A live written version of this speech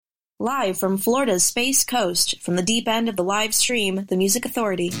Live from Florida's Space Coast, from the deep end of the live stream, The Music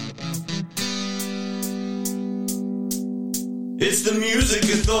Authority. It's the Music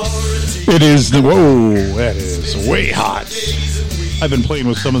Authority. It is the... Whoa, that is way hot. I've been playing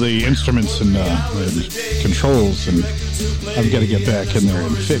with some of the instruments and controls, and I've got to get back in there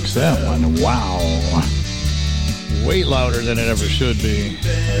and fix that one. Wow. Way louder than it ever should be. All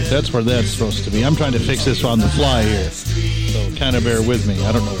right, that's where that's supposed to be. I'm trying to fix this on the fly here, so kind of bear with me.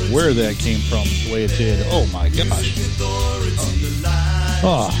 I don't know where that came from, the way it did. Oh, my gosh.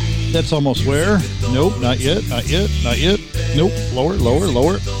 Oh, that's almost where? Nope, not yet, not yet, not yet. Nope, lower, lower,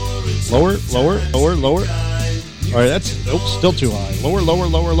 lower. Lower, lower, lower, lower. All right, that's, nope, still too high. Lower, lower,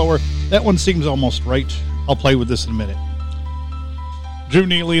 lower, lower. That one seems almost right. I'll play with this in a minute. Drew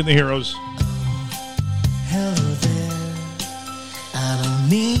Neely and the Heroes. Hello there, I don't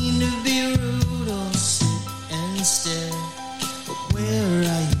mean to be rude or sit and stare, but where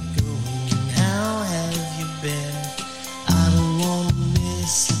are you going and how have you been? I don't want to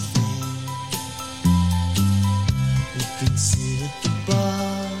miss a thing. We can sit at the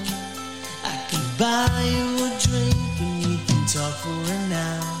bar, I can buy you a drink and we can talk for an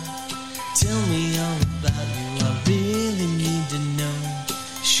hour. Tell me all about you, I really need to know.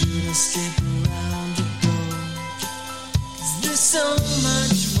 Should I stick around or go? 'Cause there's so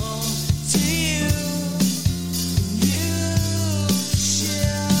much more to you. You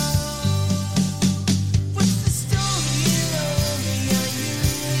show. What's the story, Romy? Are you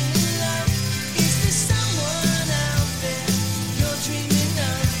in love? Is there someone out there you're dreaming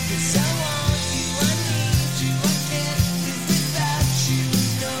of? 'Cause I want you, I need you, I can't live without you,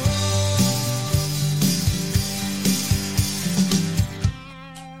 no.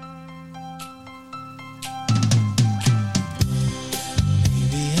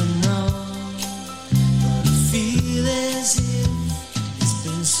 Maybe I'm wrong, but I feel as if it's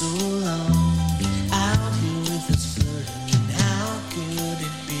been so long. Out here with us flirting, how could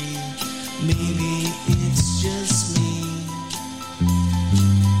it be? Maybe it's just me.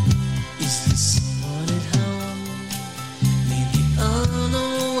 Is there someone at home? Maybe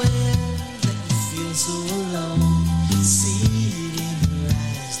unaware that you feel so alone. See it in your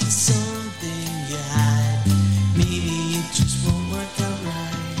eyes, there's something you hide. Maybe it just won't work out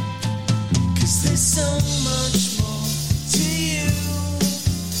right. 'Cause there's so much more to you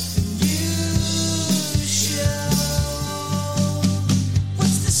than you show.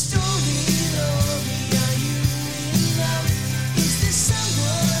 What's the story, Romy? Are you in love? Is there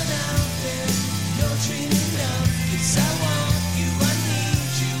someone out there you're dreaming of? 'Cause I want you, I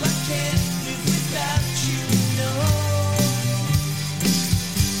need you, I can't live without you, no.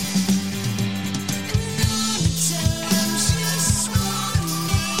 Sometimes you swore to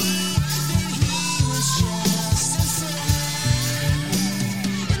me that he was just a sign.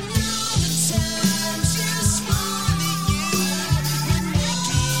 And all the times you swore that you would make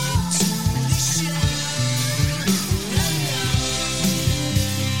it to the shine. I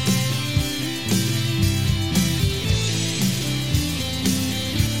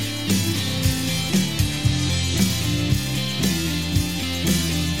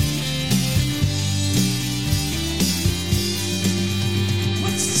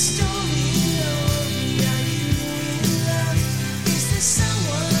What's the story, Romy? Are you in love? Is there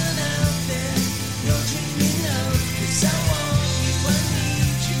someone out there you're dreaming of? 'Cause I want you, I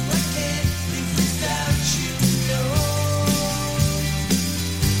need you, I can't live without you, no.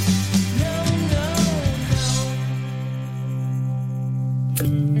 No, no,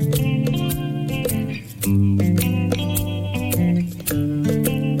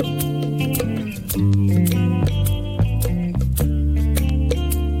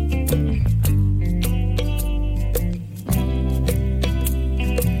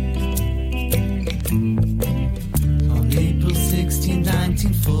 On April 16,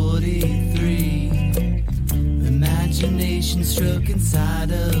 1943, imagination struck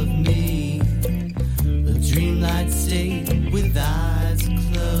inside of me. A dreamlike state with eyes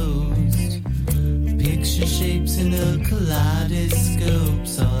closed. Picture shapes in a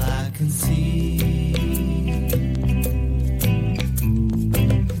kaleidoscope's all I can see.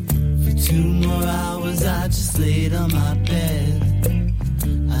 For 2 more hours I just laid on my bed.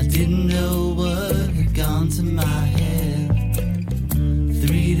 I didn't know what had gone to my head.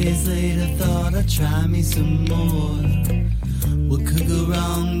 3 days later, thought I'd try me some more. What could go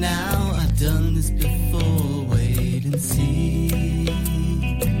wrong now? I've done this before. Wait and see.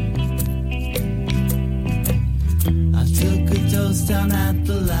 I took a dose down at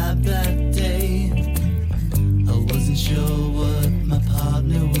the lab that day. I wasn't sure what my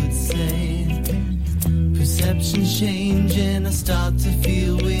partner would say. Perception change and I start to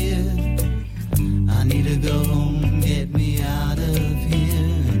feel weird.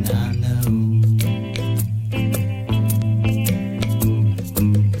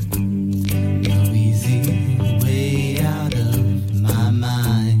 my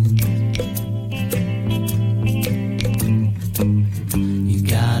mind. You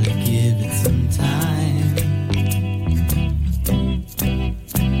gotta give it some time.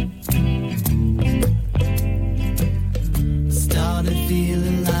 Started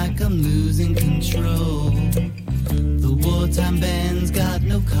feeling like I'm losing control. The wartime band's got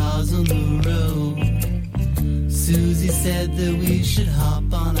no cars on the road. Susie said that we should hop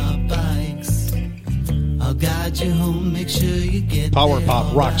on our bikes. I'll guide you home, make sure you get Power there pop,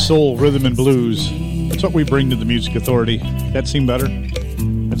 all rock, right. soul, rhythm, and blues. That's what we bring to the Music Authority. That seem better?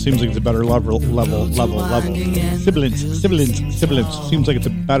 That seems like it's a better level. Sibilance. Seems like it's a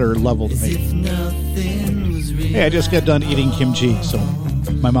better level to As me. if nothing was real. Hey, I just got done eating kimchi, so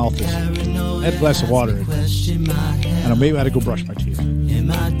my mouth is... I had a glass of water. Question my I health. don't know, maybe I had to go brush my teeth.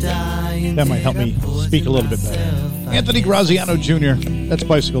 Am I dying? That might help me speak a little bit better. Anthony Graziano Jr., that's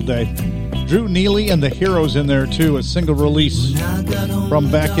Bicycle Day. Drew Neely and the Heroes in there, too, a single release from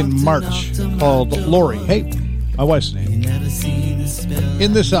back in March called Lori. Hey, my wife's name.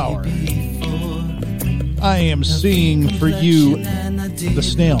 In this hour, I am seeing for you the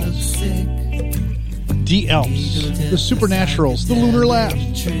Snails, D. Elves, the Supernaturals, the Lunar Laugh,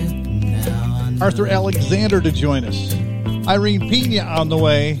 Arthur Alexander to join us, Irene Pena on the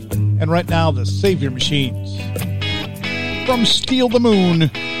way, and right now the Savior Machines. From Steal the Moon,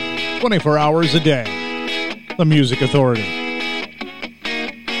 24 hours a day, the Music Authority.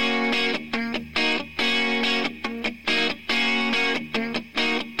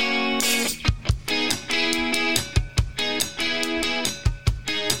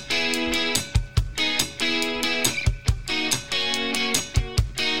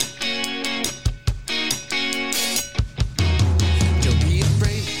 Don't be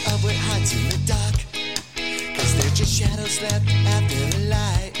afraid of what hides in the dark, 'cause they're just shadows left after the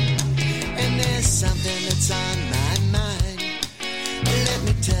light. And there's something that's on my mind. Let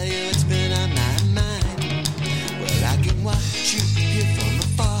me tell you, it's been on my mind. Well, I can watch you here from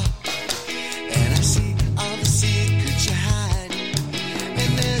afar, and I see all the secrets you hide.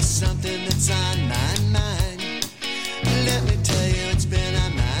 And there's something that's on my mind. Let me tell you, it's been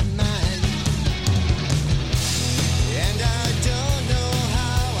on my mind. And I don't know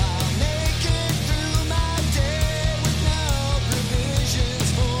how I'll make it through my day with no provisions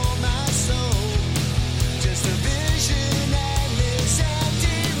for my soul. Just a vision and this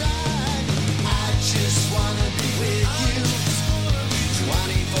empty ride. I just wanna be with you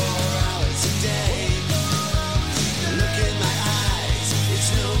 24 hours a day. Look in my eyes, it's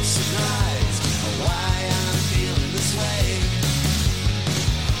no surprise why I'm feeling this way.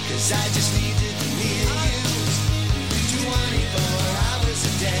 'Cause I just need to be near you 24 hours a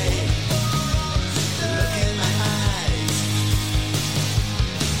day. Look in my eyes,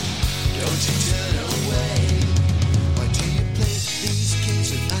 don't you turn away. Why do you play these games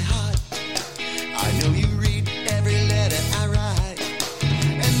with my heart? I know you read every letter I write,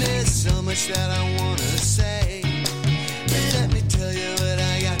 and there's so much that I wanna say. Let me tell you what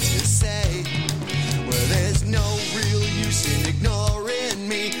I got to say. Well, there's no real use in ignoring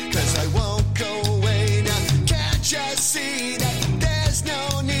me, 'cause I won't go away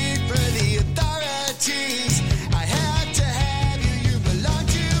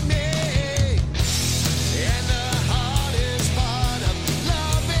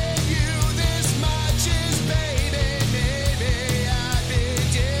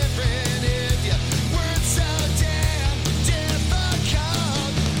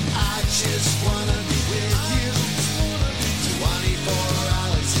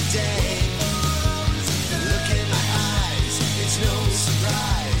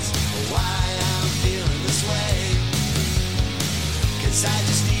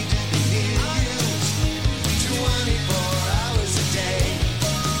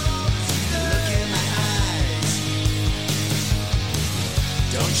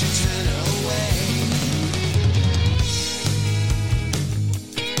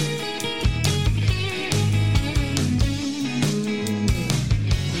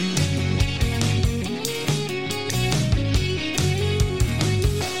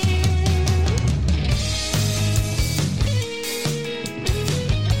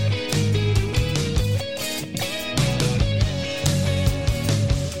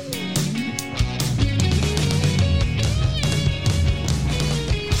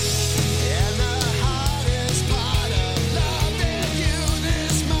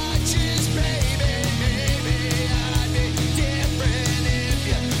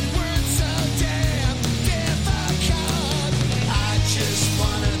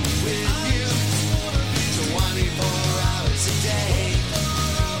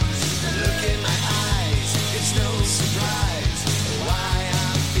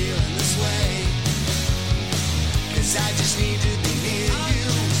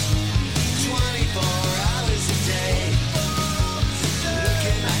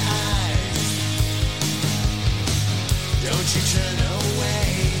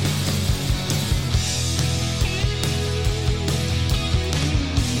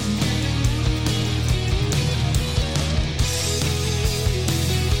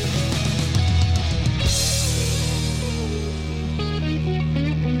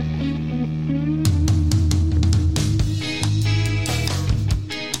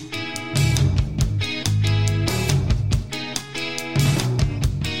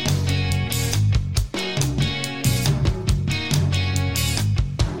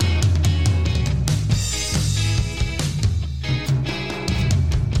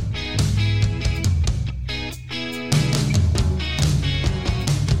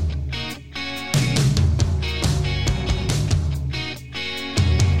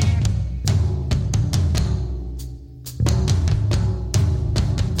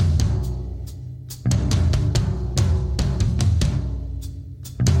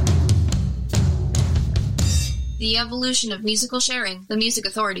the evolution of musical sharing, the Music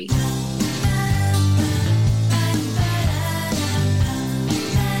Authority.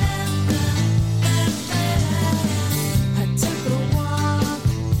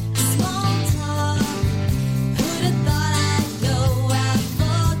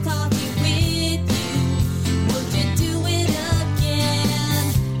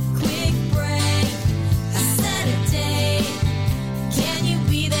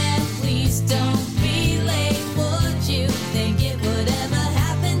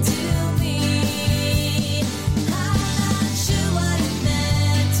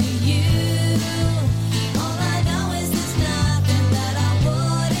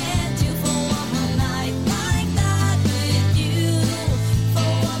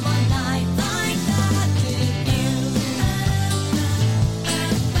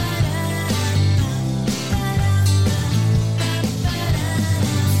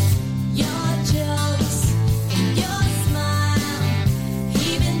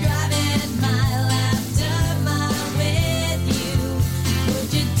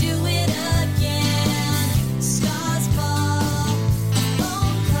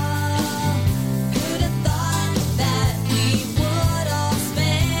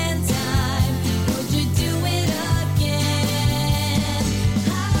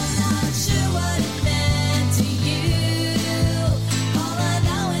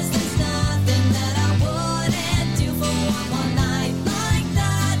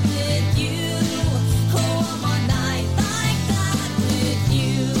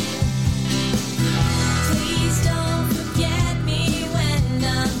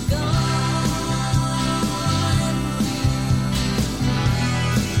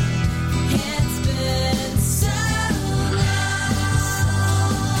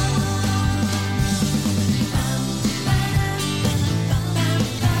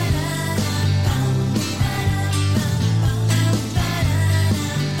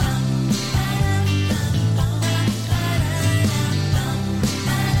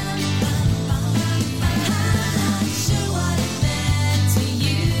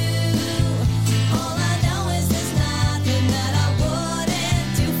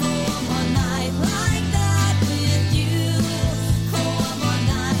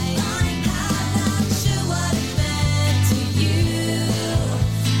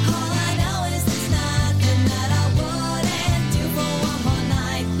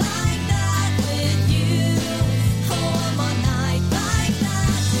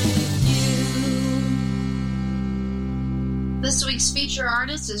 This week's feature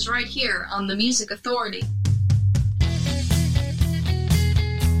artist is right here on the Music Authority.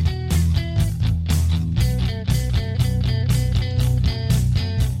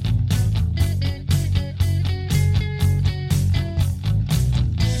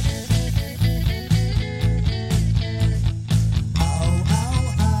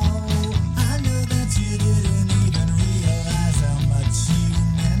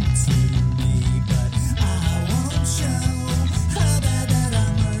 That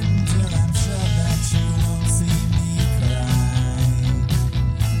I'm hurting till I'm sure that you won't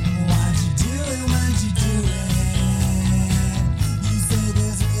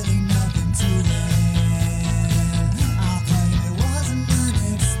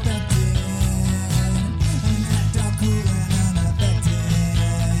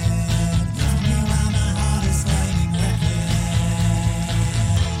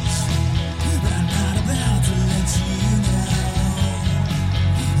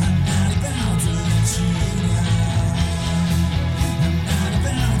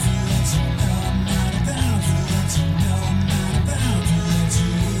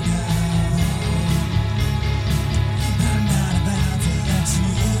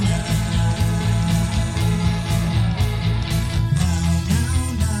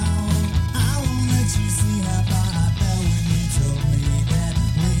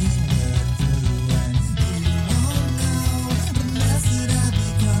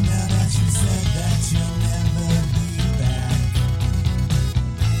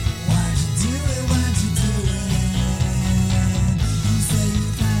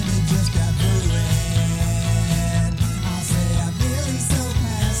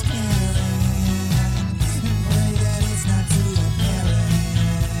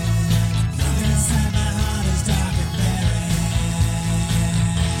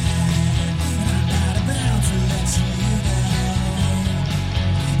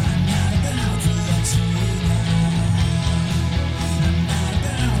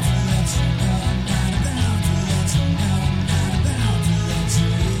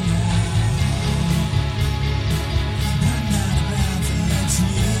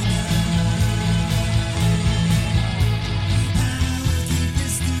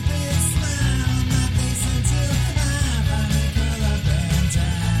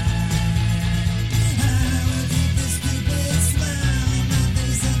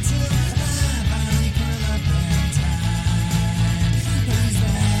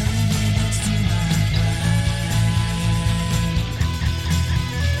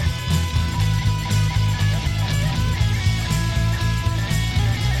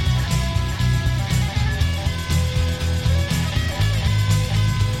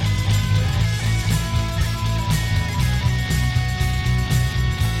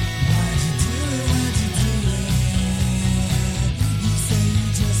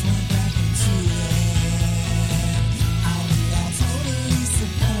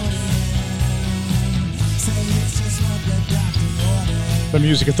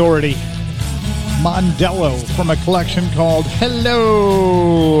Music Authority. Mondello from a collection called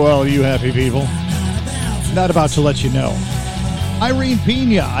Hello, All You Happy People. Not about to let you know. Irene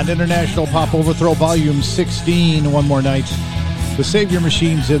Pena on International Pop Overthrow Volume 16, One More Night. The Savior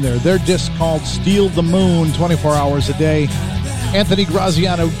Machine's in there. Their disc called Steal the Moon, 24 hours a day. Anthony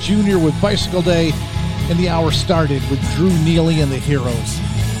Graziano Jr. with Bicycle Day. And the hour started with Drew Neely and the Heroes.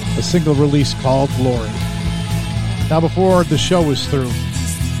 A single release called Glory. Now before the show is through,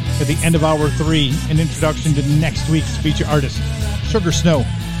 at the end of hour 3, an introduction to next week's feature artist, Sugar Snow,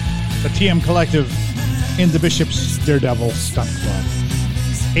 the TM Collective, and the Bishop's Daredevil Stunt Club.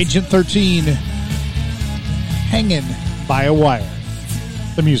 Agent 13, Hanging by a Wire.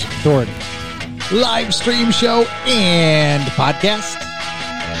 The Music Authority. Live stream show and podcast.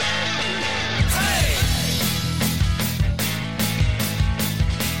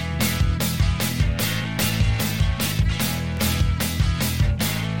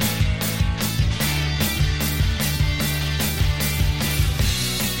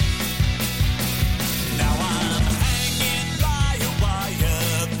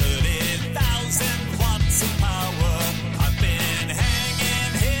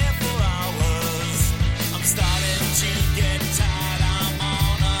 Starting to get tired.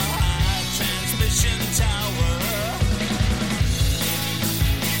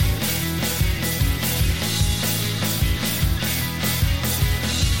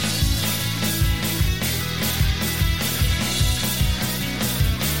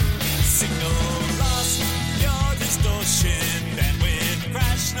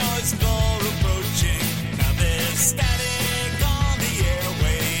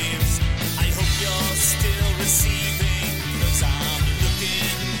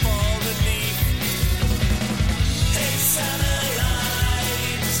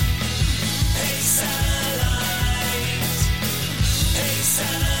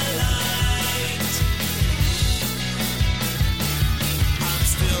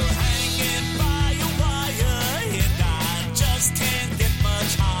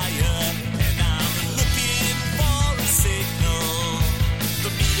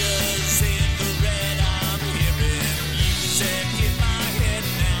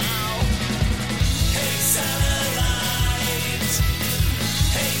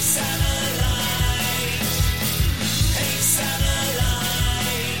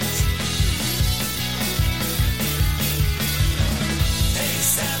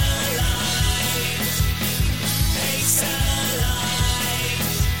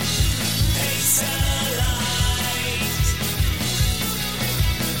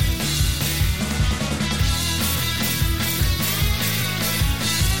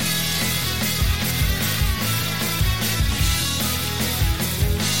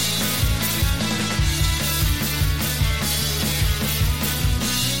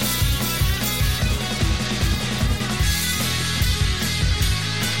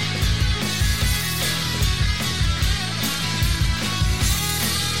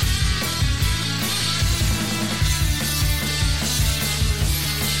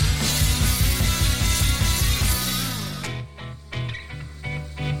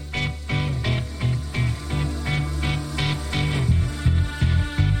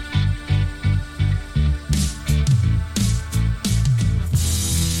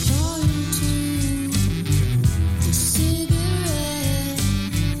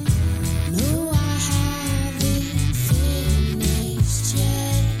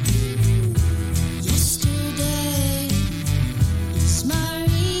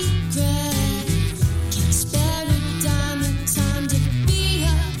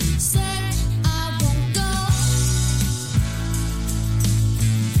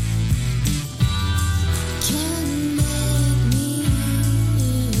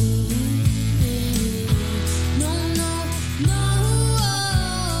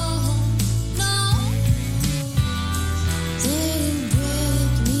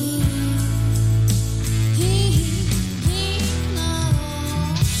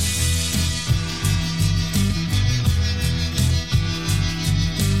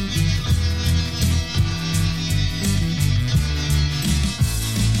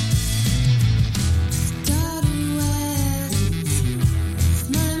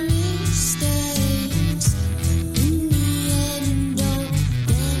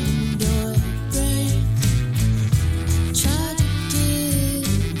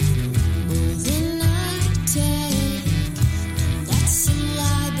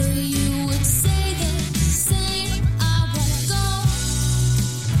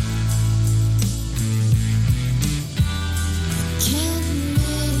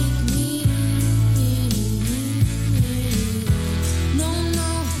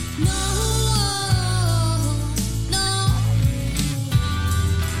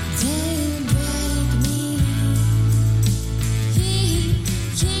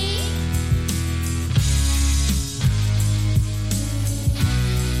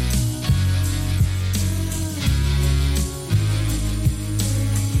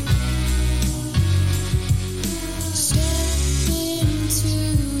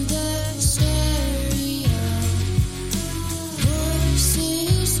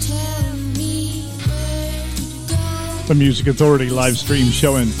 The Music Authority live stream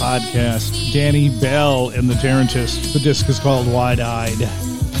show and podcast. Danny Bell and the Tarantist. The disc is called Wide-Eyed.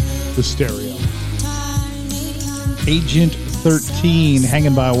 The stereo. Agent 13,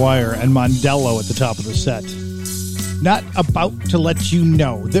 Hanging by a Wire, and Mondello at the top of the set. Not About to Let You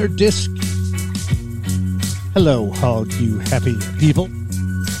Know. Their disc. Hello, all you happy people.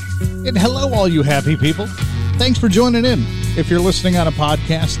 And hello, all you happy people. Thanks for joining in. If you're listening on a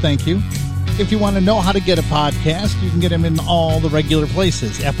podcast, thank you. If you want to know how to get a podcast, you can get them in all the regular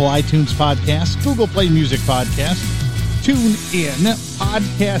places. Apple iTunes Podcast, Google Play Music Podcast, TuneIn,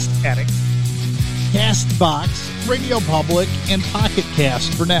 Podcast Addict, CastBox, Radio Public, and Pocket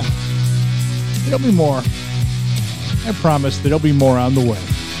Cast for now. There'll be more. I promise there'll be more on the way.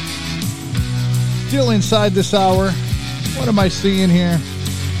 Still inside this hour, what am I seeing here?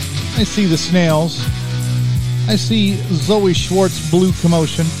 I see the Snails. I see Zoe Schwartz, Blue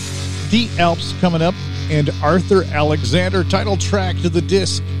Commotion. The Alps coming up, and Arthur Alexander, title track to the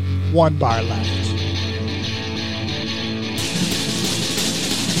disc, One Bar Left.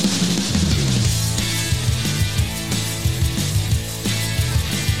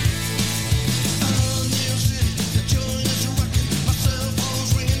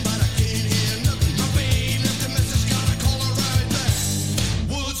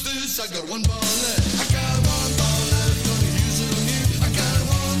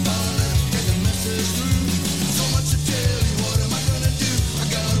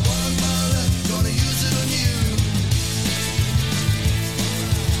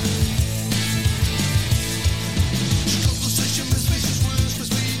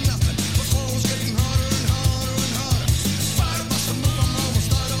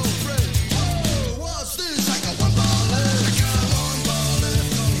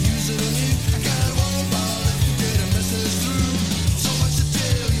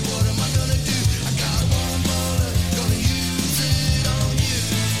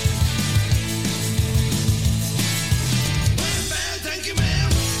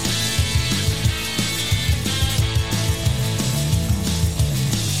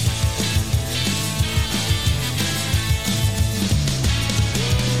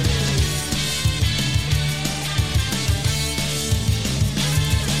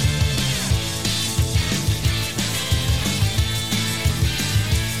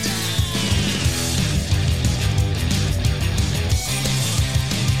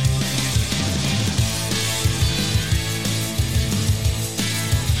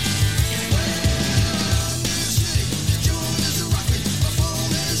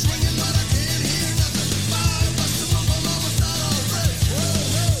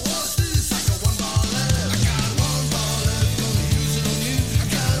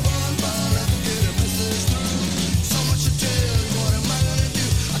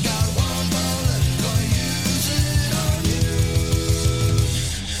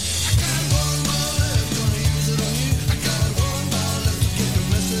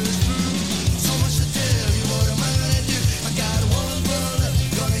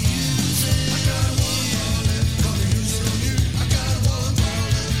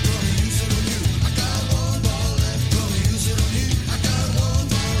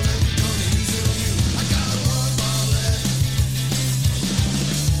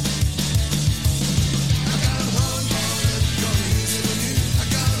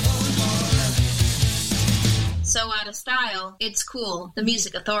 Style, it's cool. The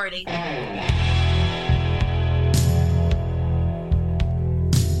Music Authority.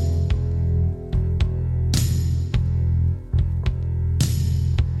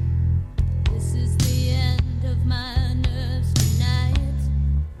 This is the end of my nerves tonight.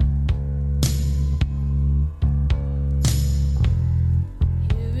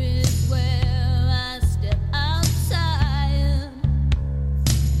 Here is where I step outside.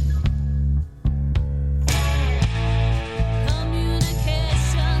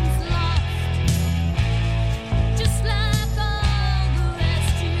 Communications lost.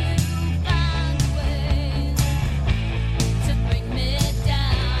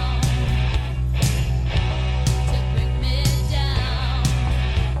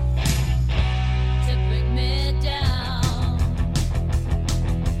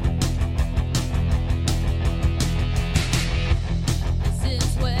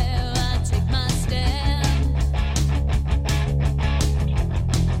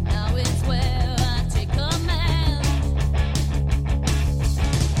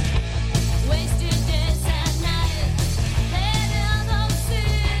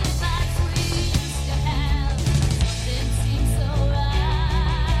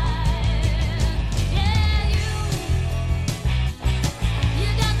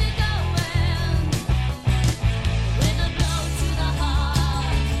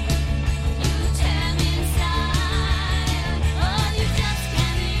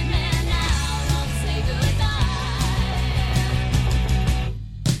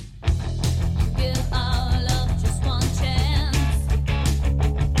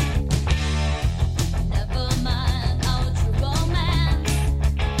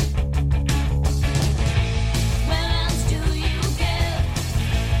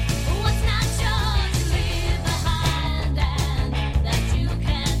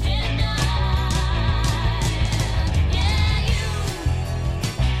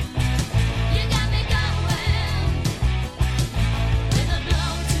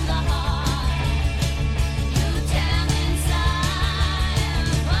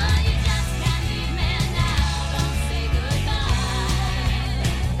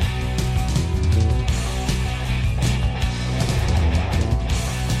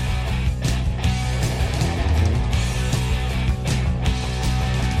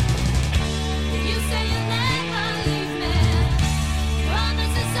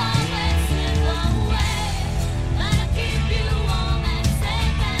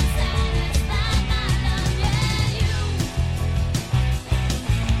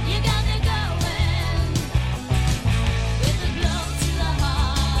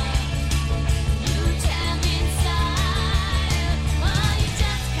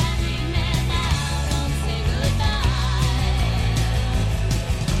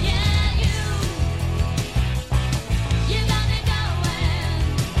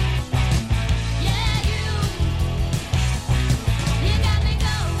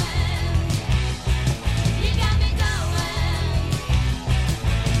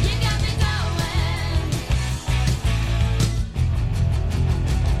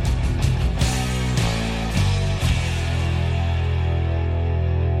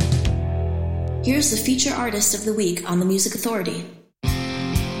 Here's the feature artist of the week on the Music Authority.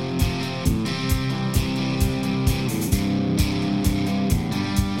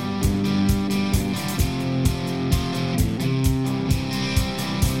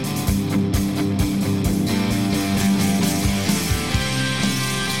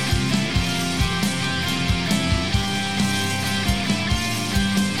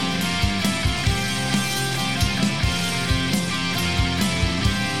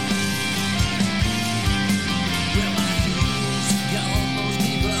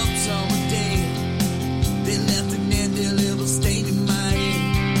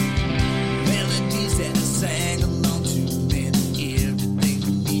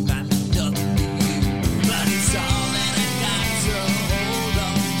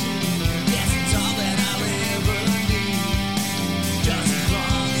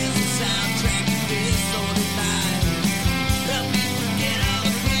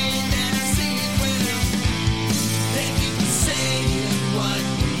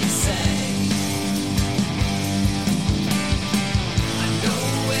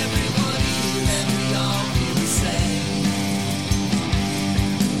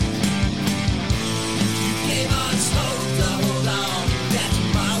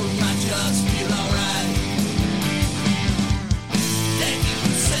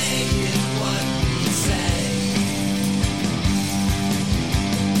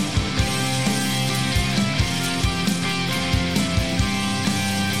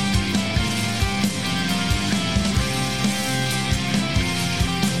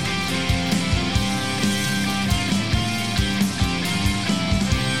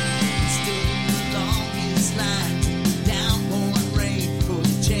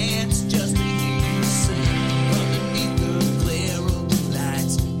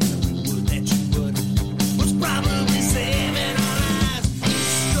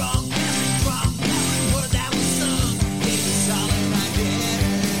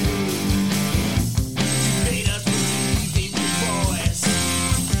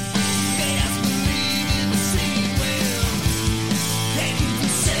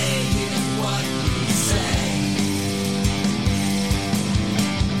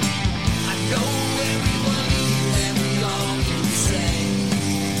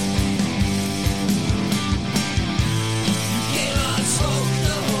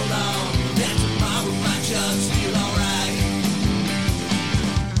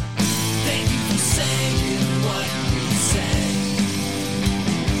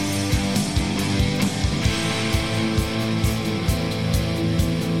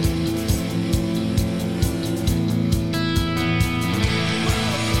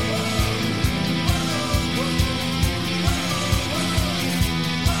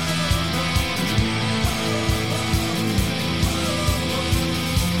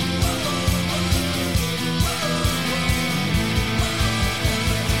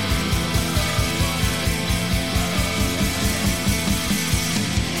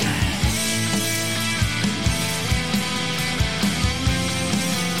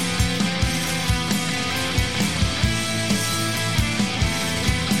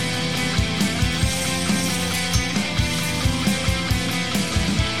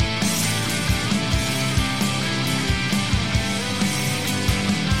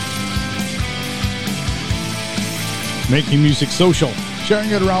 Making music social, sharing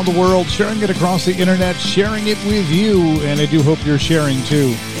it around the world, sharing it across the internet, sharing it with you, and I do hope you're sharing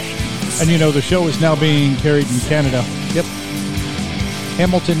too. And you know, the show is now being carried in Canada. Yep.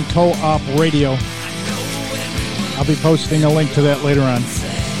 Hamilton Co-op Radio. I'll be posting a link to that later on.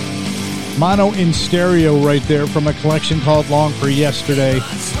 Mono in stereo right there from a collection called Long for Yesterday.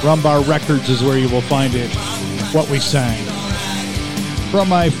 Rumbar Records is where you will find it. What we sang. From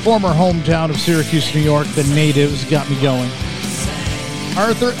my former hometown of Syracuse, New York, the Natives got me going.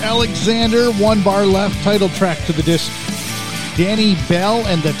 Arthur Alexander, One Bar Left, title track to the disc. Danny Bell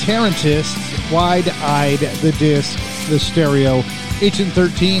and the Tarantists, Wide-Eyed, the disc, the stereo. Agent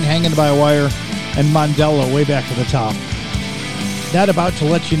 13, Hanging by a Wire, and Mandela way back at the top. Not about to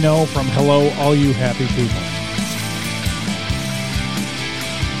let you know from Hello, All You Happy People.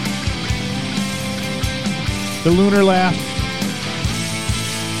 The Lunar Laugh.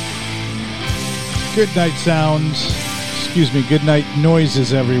 Good night sounds. Excuse me, good night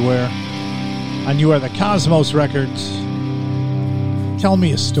noises everywhere. And You Are the Cosmos Records. Tell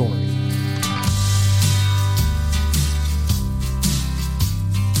me a story.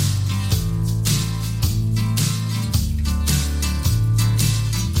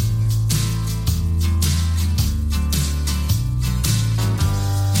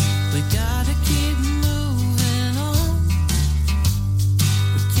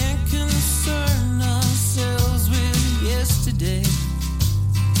 Concern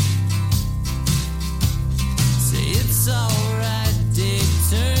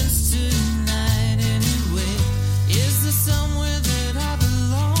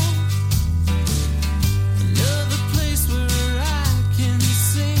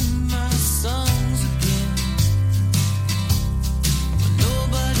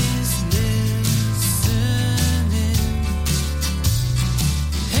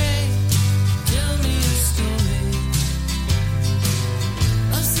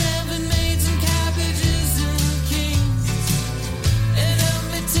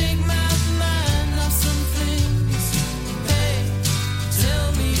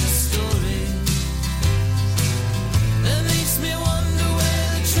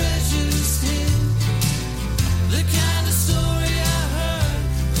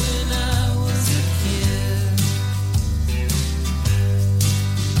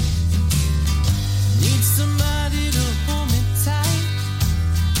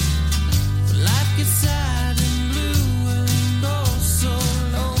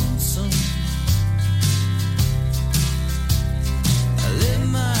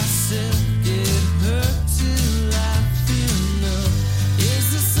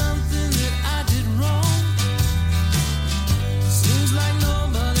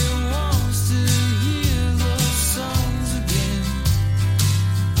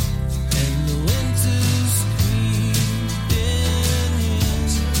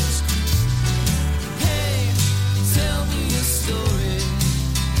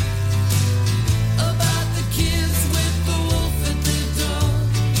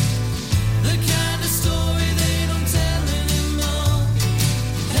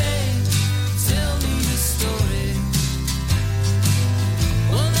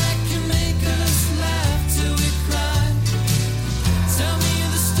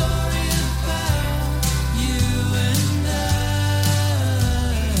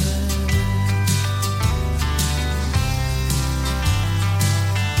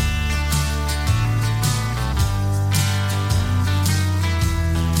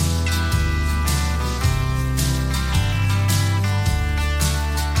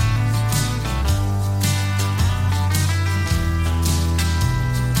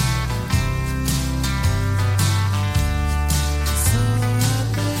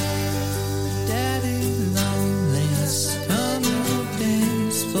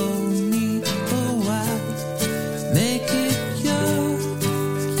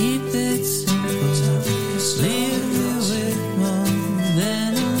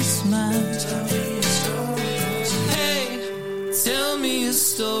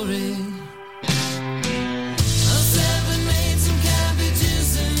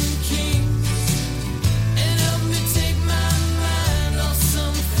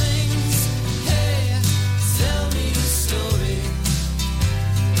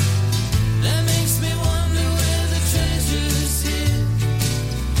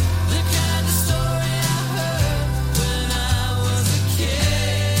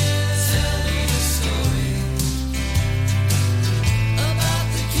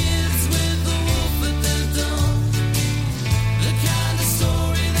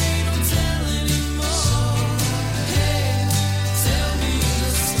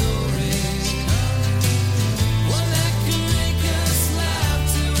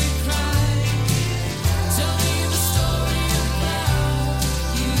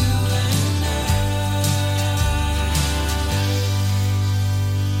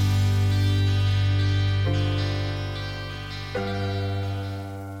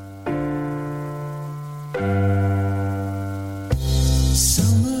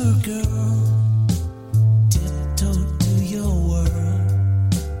Summer girl, tiptoe to your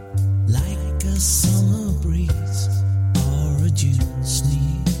world like a summer breeze or a June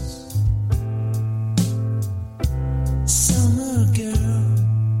sneeze. Summer girl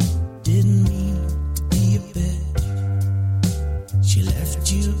didn't mean to be a bitch. She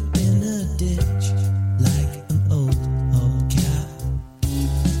left you in a ditch like an old old cat.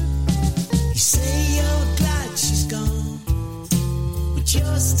 You say you're glad she's gone, but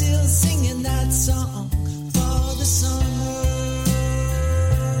you're still singing that song for the summer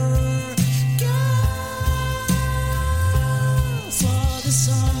girl, for the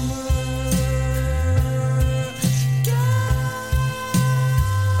summer girl.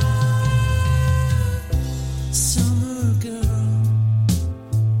 Summer girl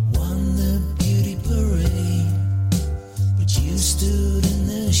won the beauty parade, but you stood in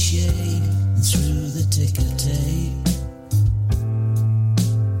the shade and threw the ticker tape.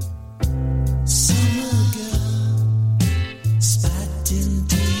 Summer girl spat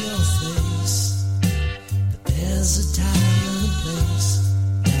into your face, but there's a time and a place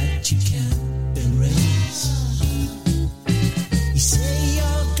that you can't erase. You say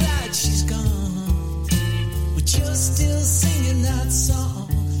you're glad she's gone, but you're still singing that song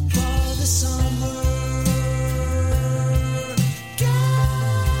for the summer girl,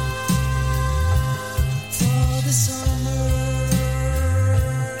 for the summer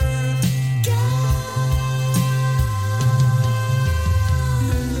girl.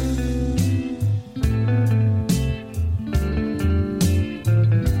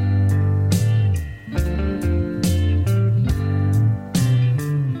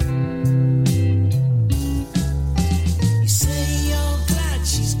 You say you're glad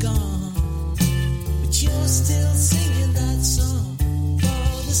she's gone, but you're still singing that song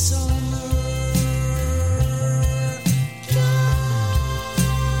for the summer girl.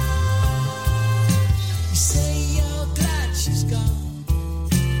 You say you're glad she's gone,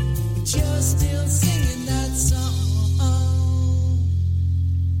 but you're still singing that song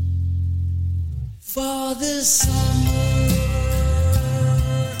for the summer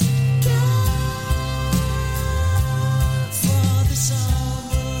girl, for the summer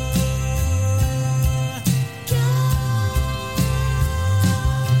girl.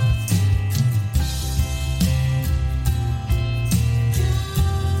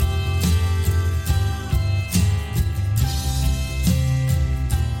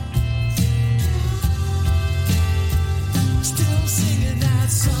 Still singing that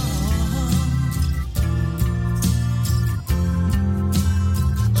song.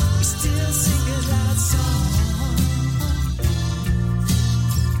 Still singing that song.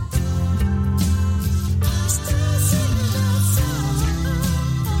 Still singing that song.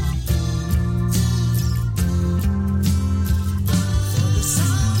 For the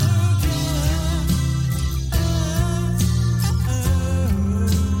summer girl.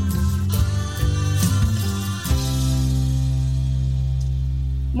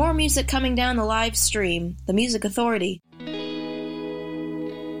 More music coming down the live stream, The Music Authority.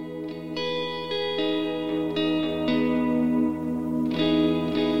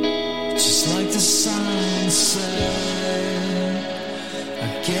 Just like the sign said, I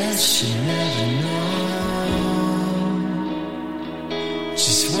guess you never know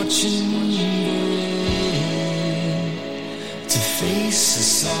just what you needed to face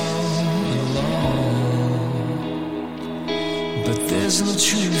us all alone. But there's no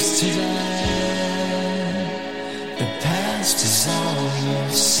truth to that. The past is all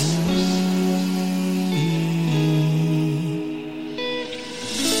you've seen.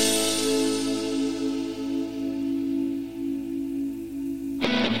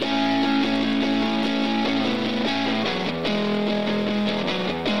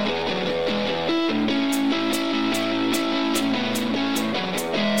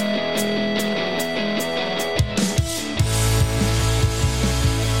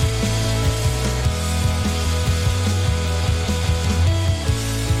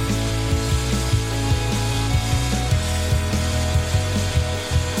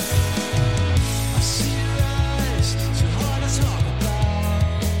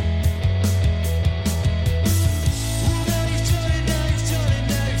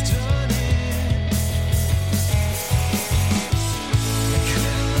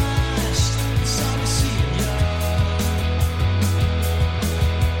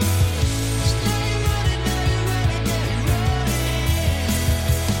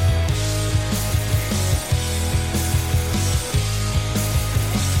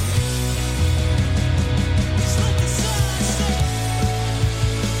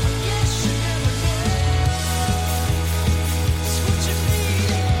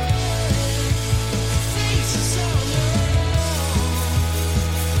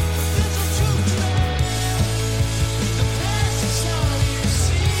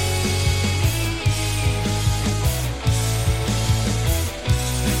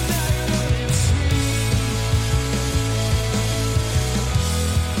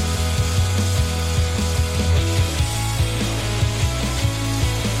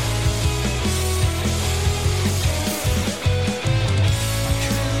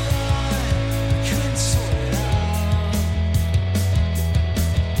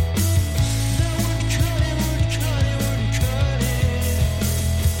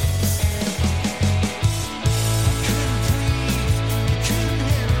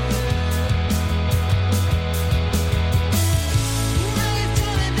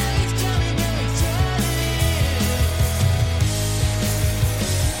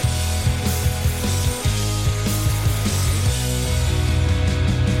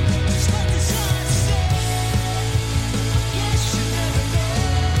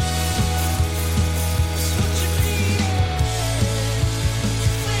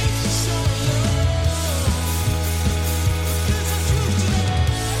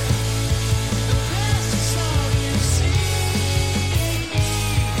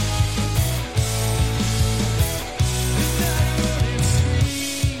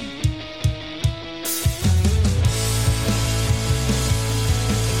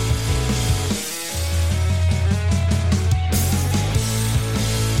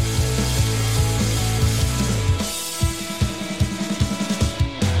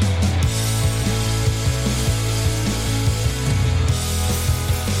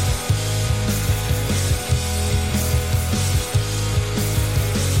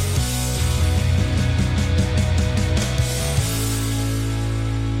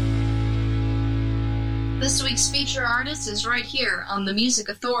 next feature artist is right here on the Music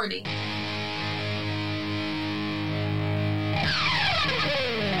Authority.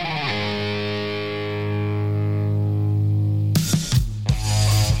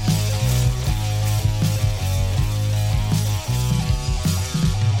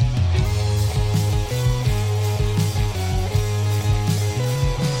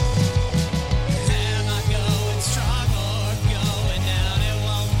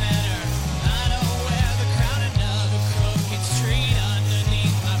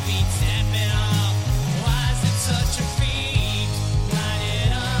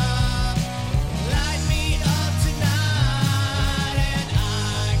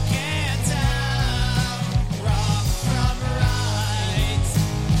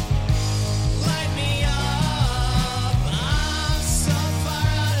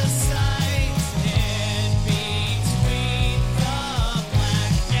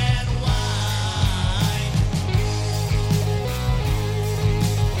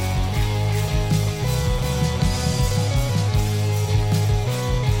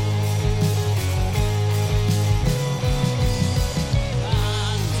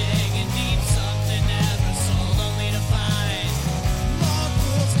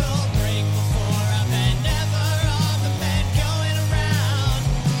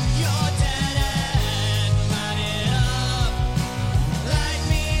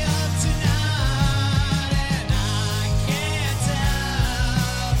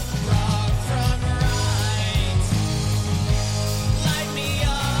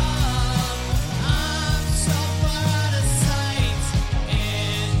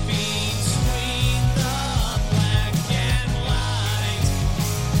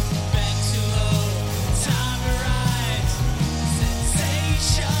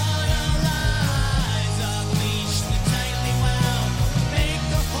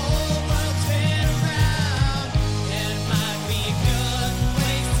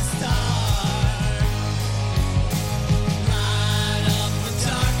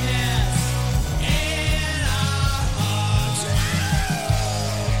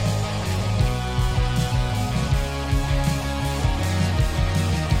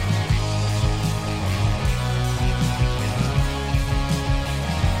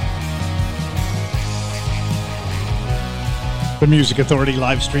 The Music Authority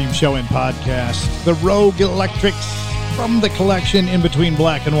live stream show and podcast. The Rogue Electrics from the collection In Between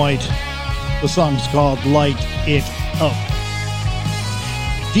Black and White. The song's called Light It Up.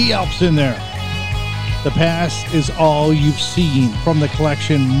 D-Alp's in there. The past is all you've seen from the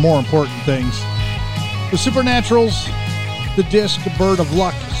collection. More important things. The Supernaturals, the disc Bird of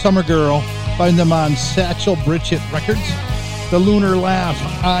Luck, Summer Girl. Find them on Satchel Bridget Records. The Lunar Laugh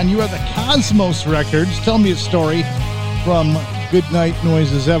on You Are the Cosmos Records. Tell Me a Story from Goodnight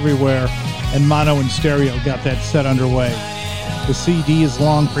Noises Everywhere, and Mono and Stereo got that set underway. The CD is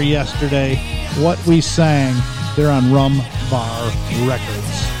Long for Yesterday. What We Sang, they're on Rum Bar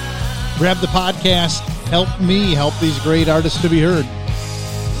Records. Grab the podcast. Help me help these great artists to be heard.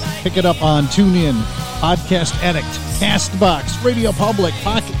 Pick it up on TuneIn, Podcast Addict, CastBox, Radio Public,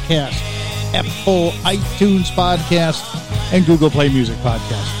 Pocket Cast, Apple iTunes Podcast, and Google Play Music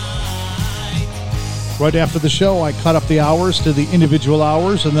Podcast. Right after the show, I cut up the hours to the individual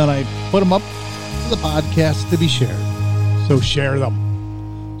hours, and then I put them up to the podcast to be shared. So share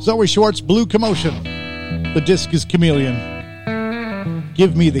them. Zoe Schwartz, Blue Commotion. The disc is Chameleon.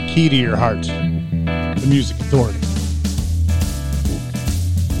 Give me the key to your heart. The Music Authority.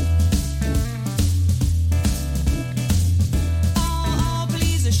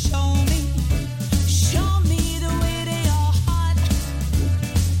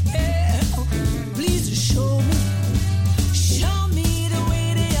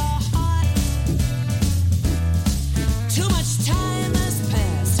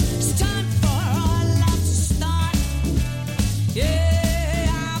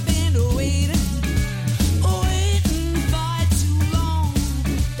 Yeah, I've been waiting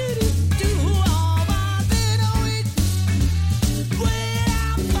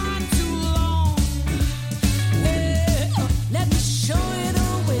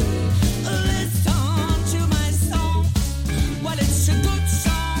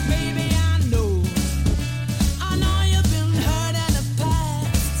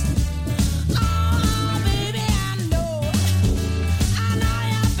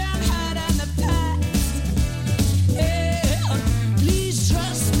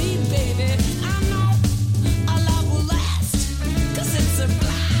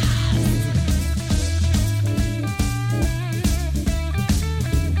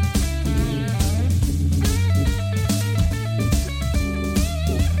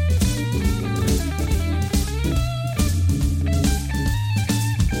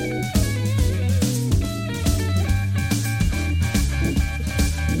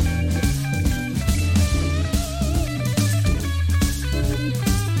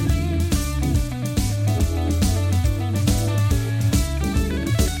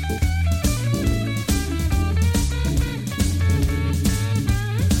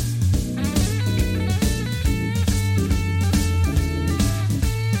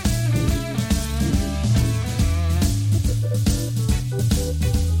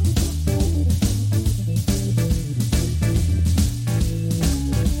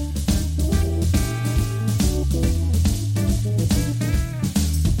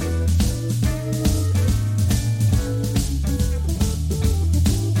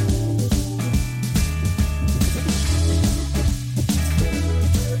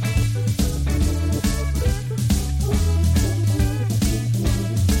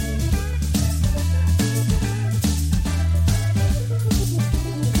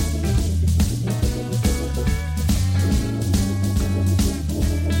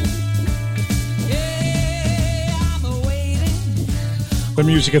The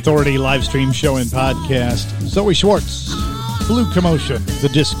Music Authority live stream show and podcast. Zoe Schwartz, Blue Commotion, The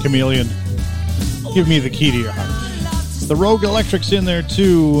Disc Chameleon, Give Me the Key to Your Heart. The Rogue Electric's in there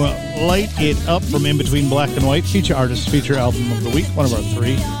too. Light It Up from In Between Black and White. Feature artist, feature album of the week, one of our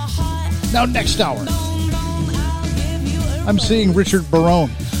three. Now next hour, I'm seeing Richard Barone.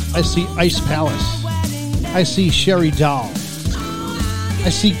 I see Ice Palace. I see Sherry Dahl.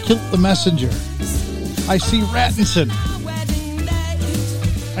 I see Kilt the Messenger. I see Rattinson.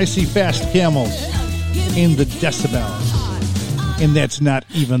 I see Fast Camels in the Decibels. And that's not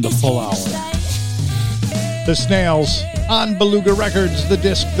even the full hour. The Snails on Beluga Records, the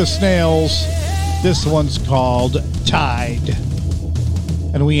disc The Snails. This one's called Tide.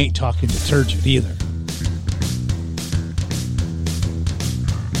 And we ain't talking detergent either.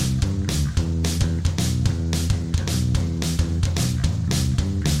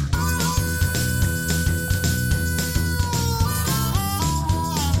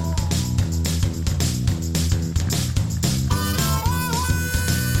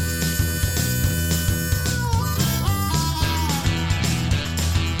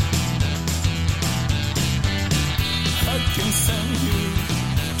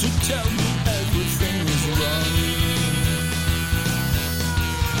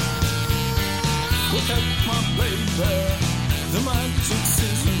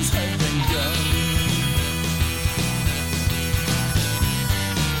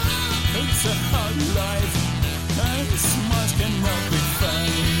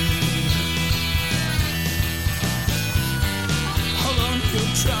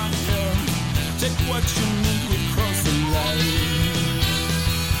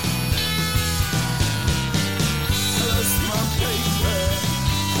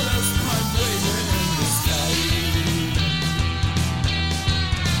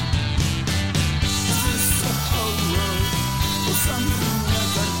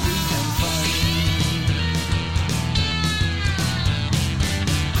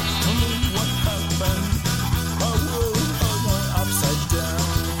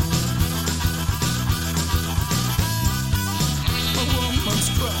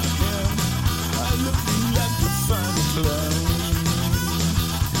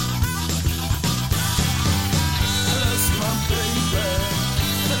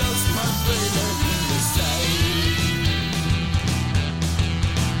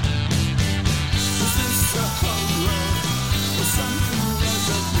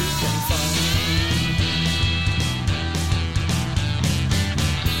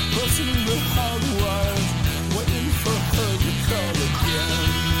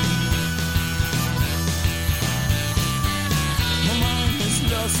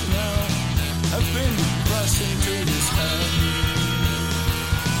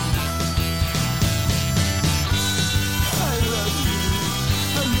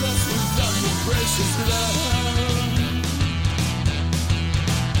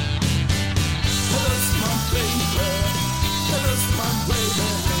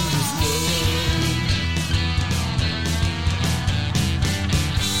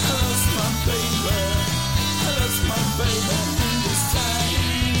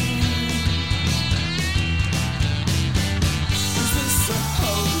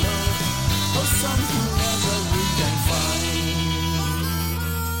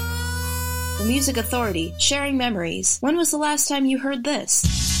 Music Authority, sharing memories. When was the last time you heard this?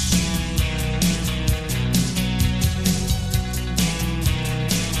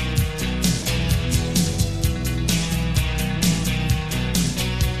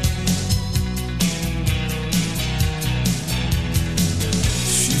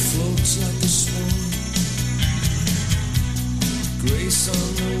 She floats like a swan, grace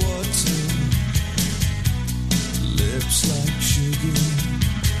on the water, lips like sugar.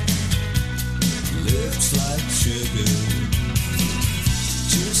 Lips like sugar.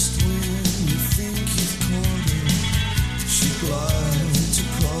 Just when you think you've caught her, she glides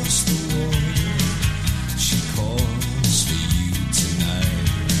across the water. She calls for you tonight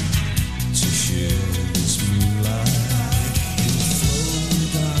to share this moonlight. You flow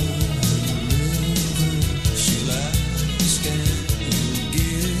down the river. She'll ask and you'll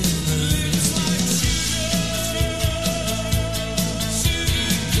give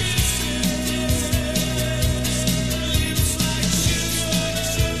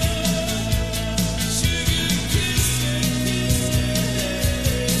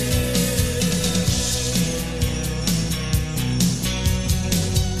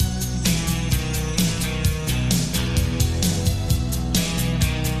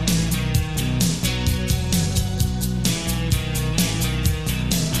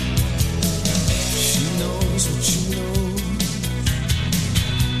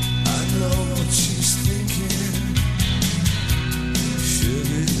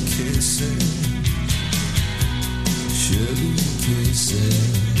kisses, sugar kisses.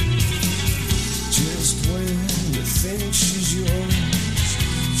 Just when you think she's yours,